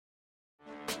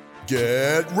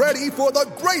Get ready for the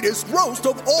greatest roast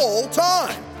of all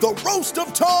time, the Roast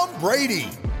of Tom Brady,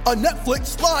 a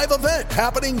Netflix live event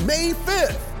happening May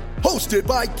 5th. Hosted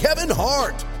by Kevin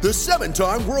Hart, the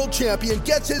 7-time world champion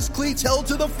gets his cleats held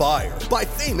to the fire by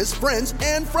famous friends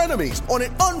and frenemies on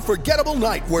an unforgettable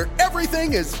night where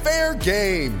everything is fair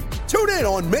game. Tune in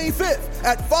on May 5th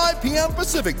at 5 p.m.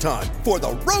 Pacific time for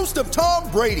the Roast of Tom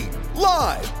Brady,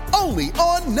 live only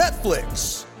on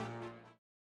Netflix.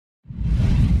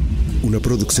 Una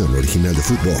producción original de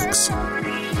Footbox.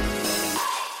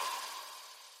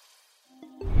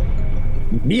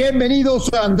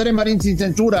 Bienvenidos a André Marín Sin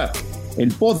Censura,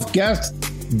 el podcast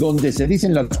donde se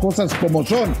dicen las cosas como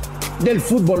son del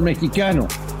fútbol mexicano.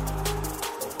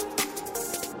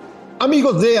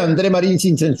 Amigos de André Marín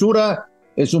Sin Censura,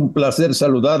 es un placer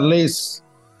saludarles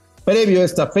previo a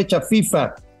esta fecha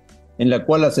FIFA en la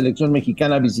cual la selección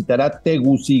mexicana visitará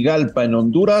Tegucigalpa en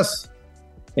Honduras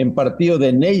en partido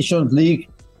de Nations League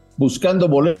buscando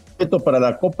boleto para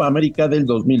la Copa América del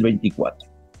 2024.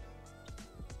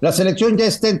 La selección ya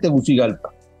está en Tegucigalpa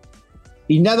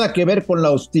y nada que ver con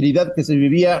la hostilidad que se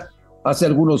vivía hace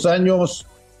algunos años,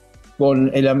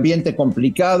 con el ambiente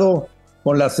complicado,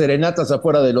 con las serenatas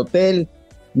afuera del hotel,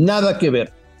 nada que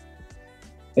ver.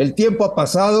 El tiempo ha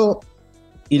pasado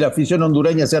y la afición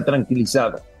hondureña se ha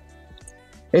tranquilizado.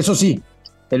 Eso sí,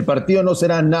 el partido no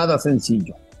será nada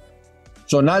sencillo.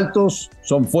 Son altos,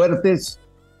 son fuertes,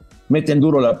 meten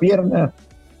duro la pierna.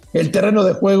 El terreno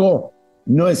de juego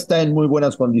no está en muy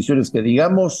buenas condiciones, que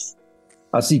digamos.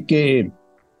 Así que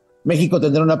México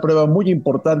tendrá una prueba muy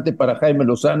importante para Jaime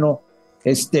Lozano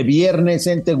este viernes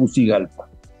en Tegucigalpa.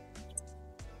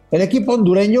 El equipo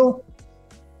hondureño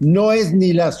no es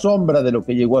ni la sombra de lo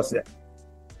que llegó a ser.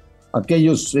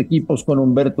 Aquellos equipos con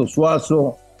Humberto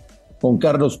Suazo, con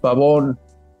Carlos Pavón,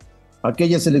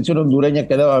 aquella selección hondureña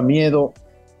que daba miedo,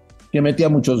 que metía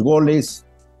muchos goles.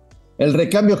 El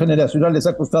recambio generacional les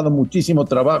ha costado muchísimo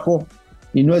trabajo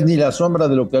y no es ni la sombra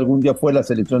de lo que algún día fue la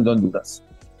selección de Honduras.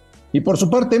 Y por su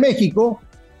parte México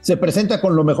se presenta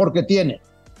con lo mejor que tiene,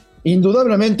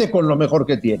 indudablemente con lo mejor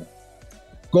que tiene.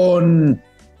 Con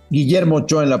Guillermo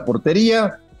Ochoa en la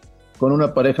portería, con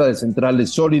una pareja de centrales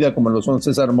sólida como lo son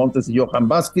César Montes y Johan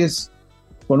Vázquez,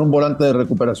 con un volante de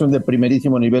recuperación de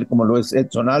primerísimo nivel como lo es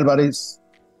Edson Álvarez.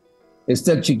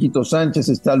 Está el Chiquito Sánchez,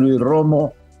 está Luis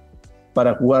Romo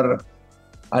para jugar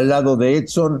al lado de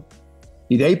Edson.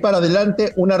 Y de ahí para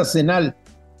adelante un arsenal.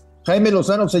 Jaime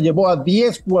Lozano se llevó a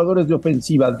 10 jugadores de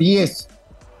ofensiva, 10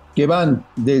 que van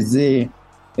desde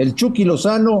el Chucky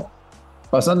Lozano,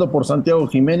 pasando por Santiago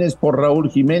Jiménez, por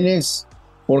Raúl Jiménez,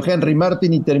 por Henry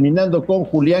Martin y terminando con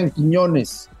Julián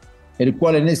Quiñones, el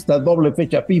cual en esta doble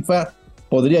fecha FIFA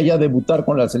podría ya debutar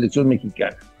con la selección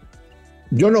mexicana.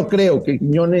 Yo no creo que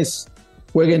Quiñones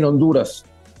juegue en Honduras,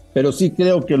 pero sí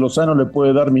creo que Lozano le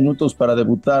puede dar minutos para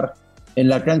debutar en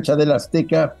la cancha del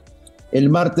Azteca el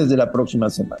martes de la próxima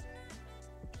semana.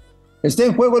 Está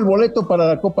en juego el boleto para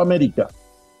la Copa América.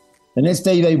 En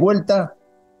esta ida y vuelta,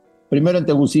 primero en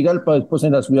Tegucigalpa, después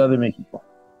en la Ciudad de México.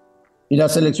 Y la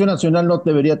selección nacional no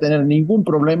debería tener ningún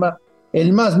problema,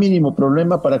 el más mínimo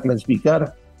problema para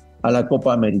clasificar a la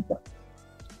Copa América.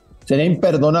 Sería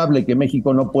imperdonable que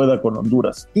México no pueda con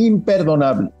Honduras.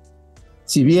 Imperdonable.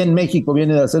 Si bien México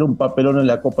viene de hacer un papelón en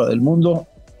la Copa del Mundo,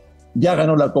 ya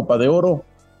ganó la Copa de Oro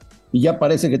y ya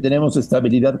parece que tenemos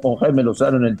estabilidad con Jaime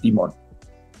Lozano en el timón.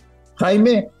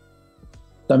 Jaime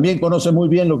también conoce muy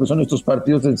bien lo que son estos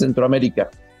partidos en Centroamérica.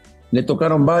 Le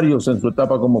tocaron varios en su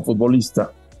etapa como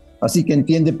futbolista. Así que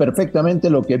entiende perfectamente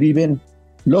lo que viven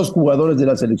los jugadores de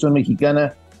la selección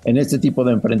mexicana en este tipo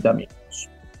de enfrentamientos.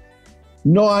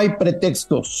 No hay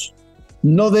pretextos,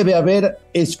 no debe haber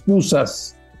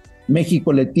excusas.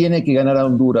 México le tiene que ganar a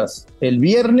Honduras el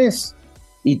viernes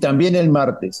y también el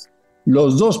martes.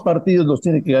 Los dos partidos los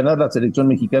tiene que ganar la selección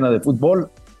mexicana de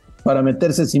fútbol para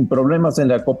meterse sin problemas en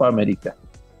la Copa América.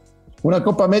 Una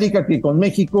Copa América que con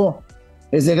México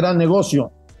es de gran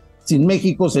negocio. Sin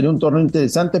México sería un torneo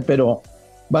interesante, pero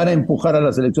van a empujar a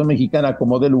la selección mexicana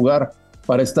como dé lugar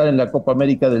para estar en la Copa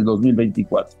América del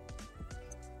 2024.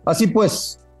 Así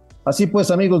pues,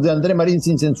 amigos de André Marín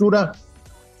Sin Censura,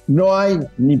 no hay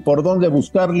ni por dónde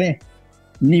buscarle,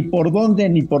 ni por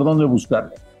dónde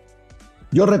buscarle.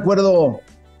 Yo recuerdo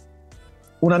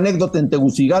una anécdota en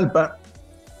Tegucigalpa,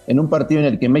 en un partido en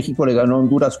el que México le ganó a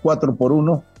Honduras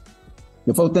 4-1,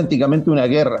 que fue auténticamente una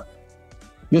guerra.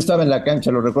 Yo estaba en la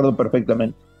cancha, lo recuerdo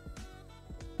perfectamente.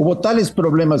 Hubo tales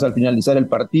problemas al finalizar el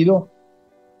partido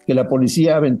que la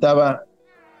policía aventaba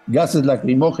gases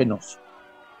lacrimógenos.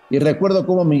 Y recuerdo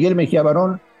cómo Miguel Mejía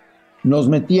Barón nos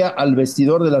metía al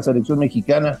vestidor de la selección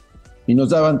mexicana y nos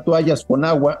daban toallas con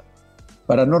agua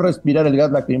para no respirar el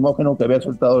gas lacrimógeno que había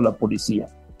soltado la policía.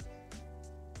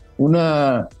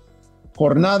 Una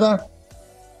jornada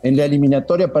en la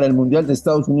eliminatoria para el Mundial de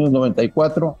Estados Unidos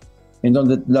 94, en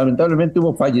donde lamentablemente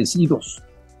hubo fallecidos.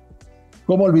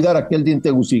 ¿Cómo olvidar aquel día en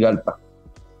Tegucigalpa?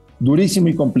 Durísimo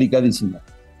y complicadísimo.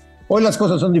 Hoy las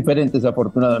cosas son diferentes,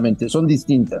 afortunadamente, son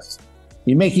distintas.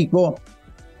 Y México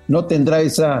no tendrá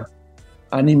esa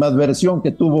animadversión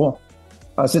que tuvo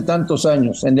hace tantos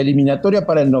años. En la eliminatoria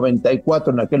para el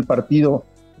 94, en aquel partido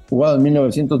jugado en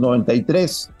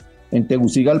 1993, en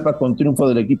Tegucigalpa, con triunfo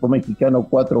del equipo mexicano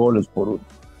 4-1.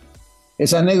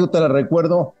 Esa anécdota la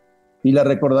recuerdo y la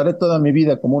recordaré toda mi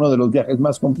vida como uno de los viajes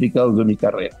más complicados de mi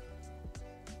carrera.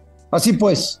 Así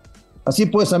pues,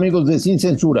 amigos de Sin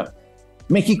Censura,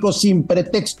 México sin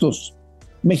pretextos.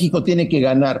 México tiene que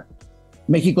ganar.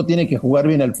 México tiene que jugar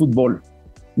bien al fútbol.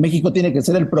 México tiene que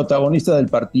ser el protagonista del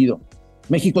partido.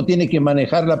 México tiene que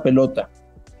manejar la pelota,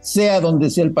 sea donde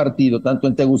sea el partido, tanto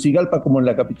en Tegucigalpa como en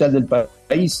la capital del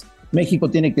país. México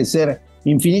tiene que ser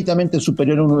infinitamente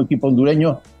superior a un equipo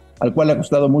hondureño al cual le ha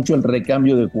costado mucho el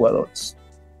recambio de jugadores.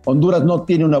 Honduras no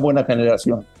tiene una buena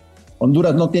generación.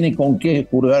 Honduras no tiene con qué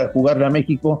jugarle a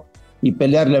México y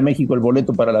pelearle a México el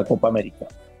boleto para la Copa América.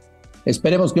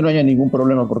 Esperemos que no haya ningún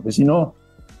problema, porque si no,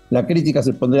 la crítica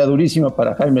se pondría durísima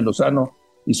para Jaime Lozano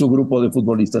y su grupo de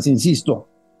futbolistas. Insisto,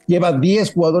 lleva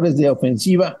 10 jugadores de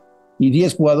ofensiva y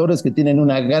 10 jugadores que tienen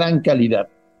una gran calidad.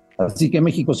 Así que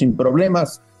México sin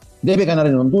problemas debe ganar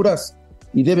en Honduras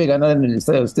y debe ganar en el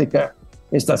Estadio Azteca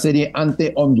esta serie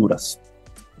ante Honduras.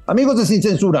 Amigos de Sin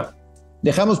Censura,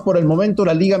 dejamos por el momento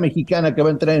la Liga Mexicana, que va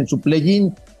a entrar en su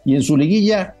play-in y en su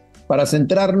liguilla, para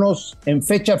centrarnos en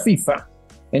fecha FIFA,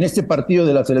 en este partido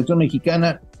de la selección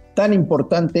mexicana tan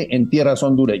importante en tierras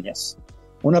hondureñas.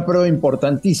 Una prueba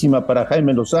importantísima para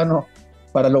Jaime Lozano,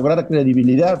 para lograr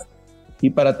credibilidad y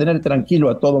para tener tranquilo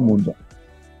a todo mundo.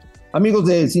 Amigos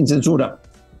de Sin Censura,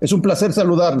 es un placer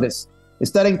saludarles,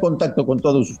 estar en contacto con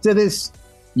todos ustedes,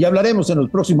 y hablaremos en los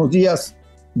próximos días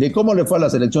de cómo le fue a la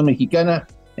selección mexicana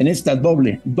en esta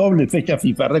doble fecha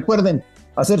FIFA. Recuerden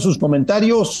hacer sus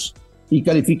comentarios y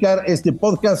calificar este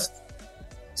podcast.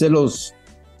 Se los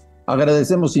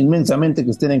agradecemos inmensamente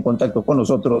que estén en contacto con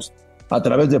nosotros a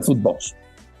través de Footbox.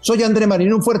 Soy André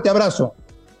Marín, un fuerte abrazo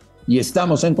y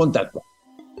estamos en contacto.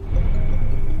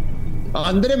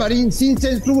 André Marín, Sin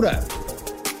Censura.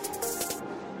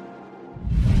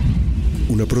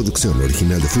 Una producción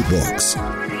original de Footbox.